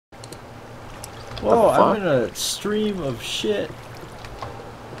Whoa, I'm in a stream of shit.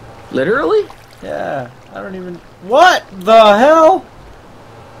 Literally? Yeah, I don't even... What the hell?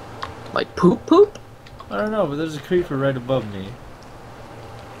 Like poop poop? I don't know, but there's a creeper right above me.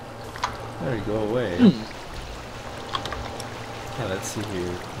 There you go away. Yeah, let's see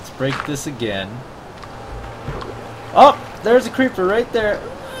here. Let's break this again. Oh, there's a creeper right there.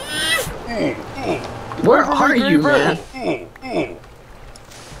 Where are you, man?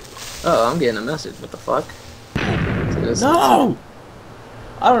 Oh, I'm getting a message. What the fuck? No!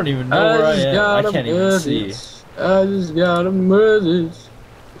 I don't even know where I am. I can't even see. I just got a message.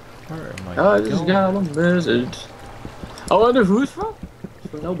 Where am I I just got a message. I wonder who's from? It's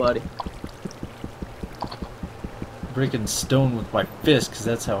from nobody. Breaking stone with my fist, because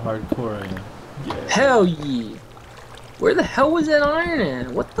that's how hardcore I am. Yeah. Hell yeah! Where the hell was that iron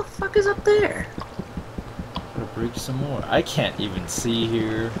at? What the fuck is up there? Gotta break some more. I can't even see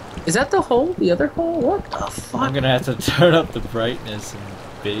here. Is that the hole? The other hole? What the fuck? I'm gonna have to turn up the brightness in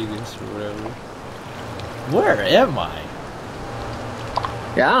Vegas or whatever. Where am I?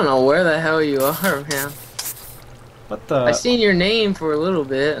 Yeah, I don't know where the hell you are, man. What the? I seen your name for a little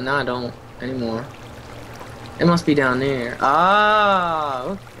bit, and now I don't anymore. It must be down there. Ah,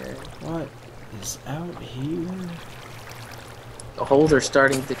 okay. What is out here? The holes are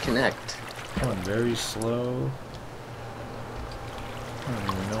starting to connect. Going very slow. I don't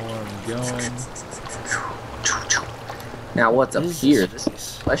even know where I'm going. Now what's up here? This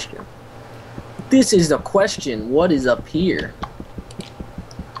is the question. This is the question. What is up here?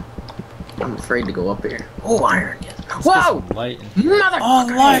 I'm afraid to go up here. Oh, iron. Yes. Whoa! Motherfucker! Oh,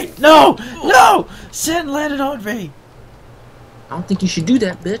 light! No! No! Sand landed on me! I don't think you should do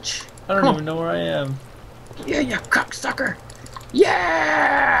that, bitch. I don't even know where I am. Yeah, you cocksucker!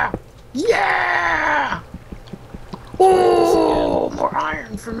 Yeah! Yeah! Oh, more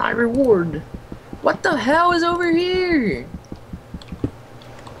iron for my reward. What the hell is over here?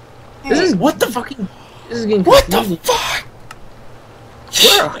 This is what the fucking. This is getting confusing. What the fuck?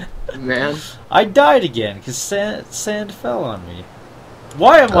 Where, man? I died again because sand fell on me.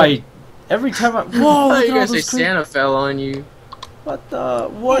 Why am I? Every time I. Whoa! I thought you guys say Santa fell on you. What the?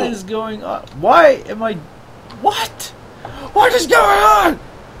 What is going on? Why am I? What? What is going on?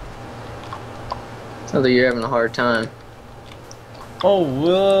 Sounds like you're having a hard time. Oh,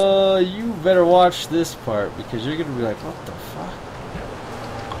 well, you better watch this part because you're gonna be like, what the fuck?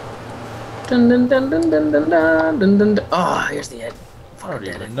 Dun dun dun dun dun dun dun dun dun. Oh, here's the end. I don't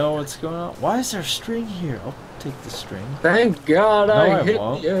even know what's going on. Why is there a string here? I'll take the string. Thank God I hit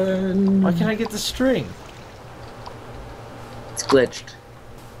won't. the end. Why can't I get the string? It's glitched.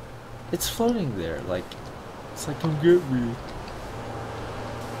 It's floating there, like, it's like, come get me.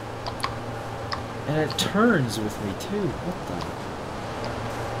 And it turns with me too. What the?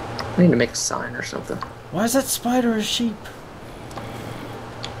 I need to make a sign or something. Why is that spider a sheep?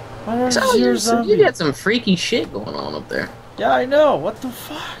 Why are so you zombie? You got some freaky shit going on up there. Yeah, I know. What the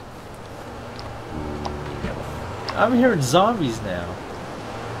fuck? I'm hearing zombies now.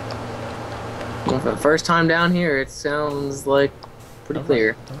 Well, for the first time down here, it sounds like pretty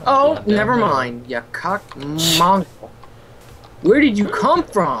clear. Oh, never mind. You cock mongrel. Where did you come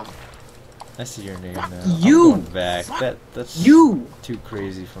from? I see your name now. You. I'm going back. That's you. Too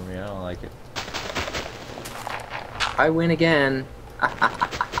crazy for me. I don't like it. I win again.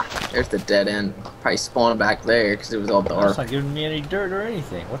 There's the dead end. Probably spawned back there because it was all dark. It's not giving me any dirt or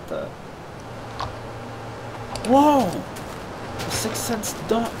anything. What the? Whoa! A 6 cents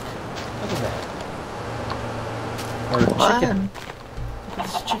duck. Look at that. Or chicken. Look at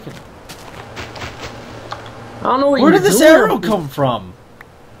this chicken. I don't know what Where did this arrow come from?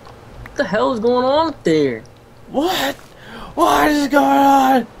 What the hell is going on up there? What? What is going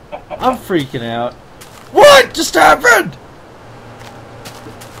on? I'm freaking out. What just happened?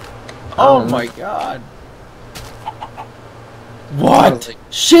 Oh my god. What?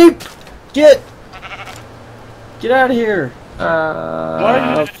 Sheep! Get out of here. Why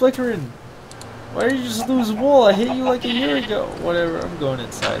are you flickering? Why did you just lose wool? I hit you like a year ago. Whatever, I'm going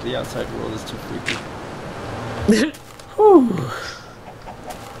inside. The outside world is too freaky. Whew.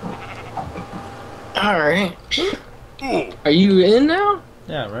 Alright. Are you in now?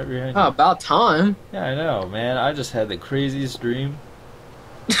 Yeah, right behind you. Oh, about time. Yeah, I know, man. I just had the craziest dream.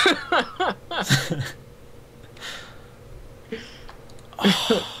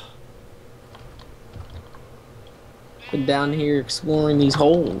 Been down here exploring these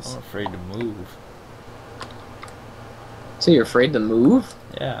holes. I'm afraid to move. So you're afraid to move?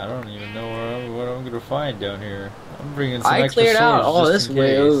 Yeah, I don't even know what I'm gonna find down here. I'm bringing some I extra cleared out swords all just this in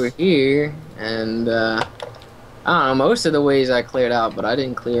way case. over here, and I don't know, most of the ways I cleared out, but I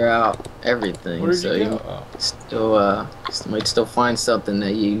didn't clear out everything. Where did So you you go? Oh. might still find something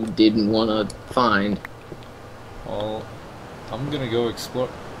that you didn't want to find. Well, I'm gonna go explore.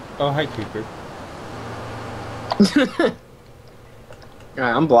 Oh, hi, creeper.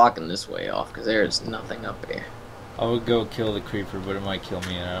 Alright, I'm blocking this way off because there's nothing up here. I would go kill the creeper, but it might kill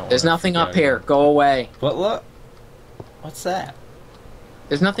me, and I don't. There's wanna nothing freak up out here. again. Go away. But look, what's that?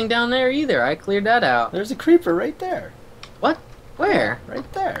 There's nothing down there either. I cleared that out. There's a creeper right there. What? Where?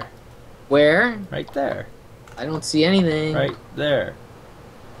 Right there. Where? Right there. I don't see anything. Right there.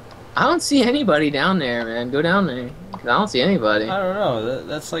 I don't see anybody down there, man. Go down there. 'Cause I don't see anybody. I don't know.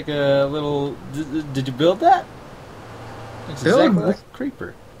 That's like a little. Did you build that? It's Build? exactly like a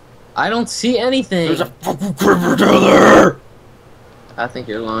creeper. I don't see anything. There's a fucking creeper down there. I think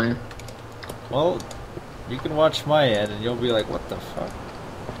you're lying. Well, you can watch my end, and you'll be like, "What the fuck?"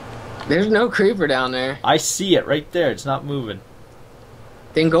 There's no creeper down there. I see it right there. It's not moving.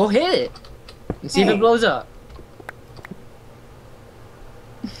 Then go hit it and see if it blows up.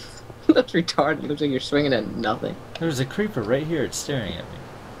 Looks retarded. Looks like you're swinging at nothing. There's a creeper right here. It's staring at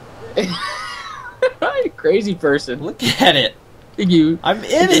me. Crazy person. Look at it. You. I'm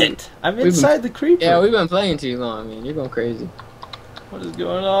in it. I'm inside the creeper. Yeah, we've been playing too long, man. You're going crazy. What is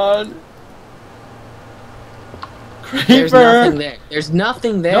going on? Creeper. There's nothing there. There's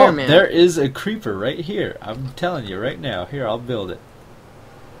nothing there, No, man. there is a creeper right here. I'm telling you right now. Here, I'll build it.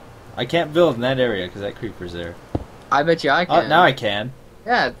 I can't build in that area because that creeper's there. I bet you I can. Oh, now I can.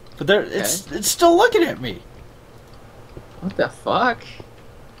 Yeah. But there, it's still looking at me. What the fuck?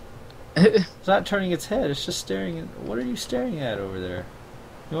 It's not turning its head. It's just staring at. What are you staring at over there?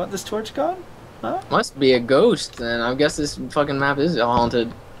 You want this torch gone? Huh? Must be a ghost, then. I guess this fucking map is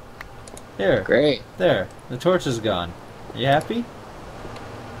haunted. Here. Great. There. The torch is gone. You happy?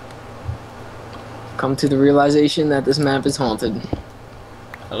 Come to the realization that this map is haunted.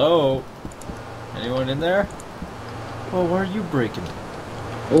 Hello? Anyone in there? Oh, why are you breaking?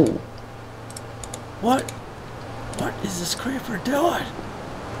 Oh. What? What is this creeper doing?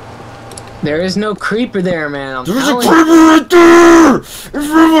 There is no creeper there, man. I'm There's a telling creeper right there! In front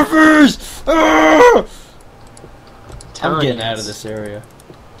of my face! Ah! I'm you, getting out of this area.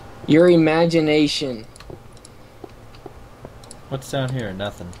 Your imagination. What's down here?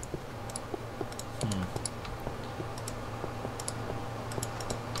 Nothing.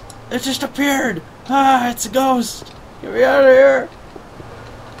 It just appeared! Ah, it's a ghost! Get me out of here!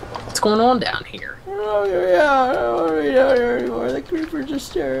 What's going on down here? Oh, get me out! I don't want to be down here anymore. The creeper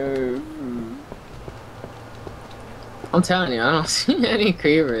just I'm telling you, I don't see any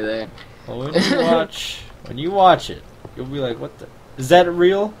creeper there. Well, when you watch it, you'll be like, "What the? Is that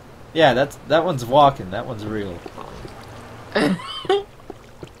real?" Yeah, that one's walking. That one's real.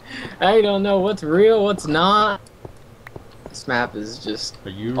 I don't know what's real, what's not. This map is just Are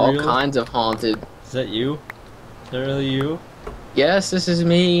you all real? kinds of haunted. Is that you? Is that really you? Yes, this is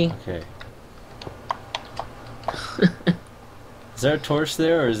me. Okay. Is there a torch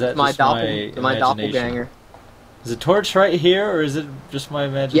there, or is that My just my my imagination? doppelganger. Is a torch right here, or is it just my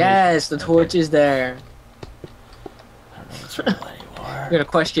imagination? Yes, the torch is there. I don't know what's real anymore. You're gonna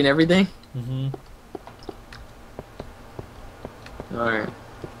question everything? Mm-hmm. Alright.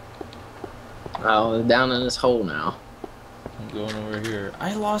 Well, we're down in this hole now. I'm going over here.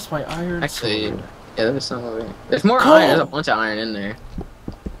 I lost my iron Actually, sword. yeah, there's some over here. There's more Coal! iron. There's a bunch of iron in there.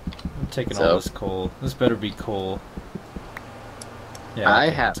 I'm taking So- all this coal. This better be coal. Yeah, I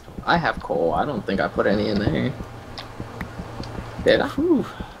okay, have it's coal. I have coal. I don't think I put any in there. Did I? Whew,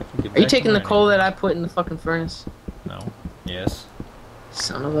 I can get Are you back taking to the mining. coal that I put in the fucking furnace? No. Yes.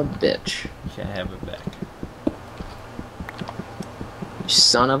 Son of a bitch. You can't have it back. You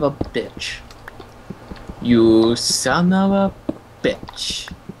son of a bitch. You son of a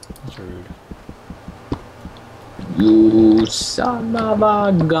bitch. That's rude. You son of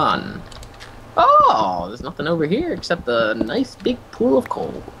a gun. Oh, there's nothing over here except a nice big pool of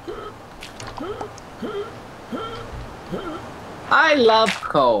coal. I love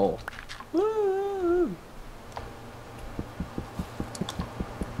coal. Woo!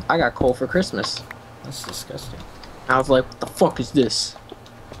 I got coal for Christmas. That's disgusting. I was like, what the fuck is this?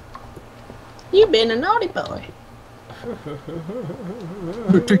 You been a naughty boy. I'm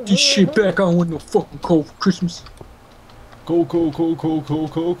gonna take this shit back. I don't want no fucking coal for Christmas. Coal.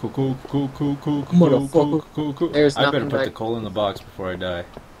 Motherfucker. There's I better nothing put back. the coal in the box before I die.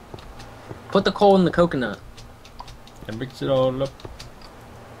 Put the coal in the coconut. And mix it all up.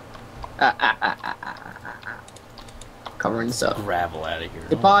 Covering this up. Gravel out of here.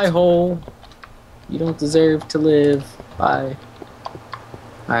 Goodbye, hole. You don't deserve to live. Bye.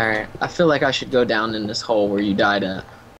 Alright, I feel like I should go down in this hole where you died at.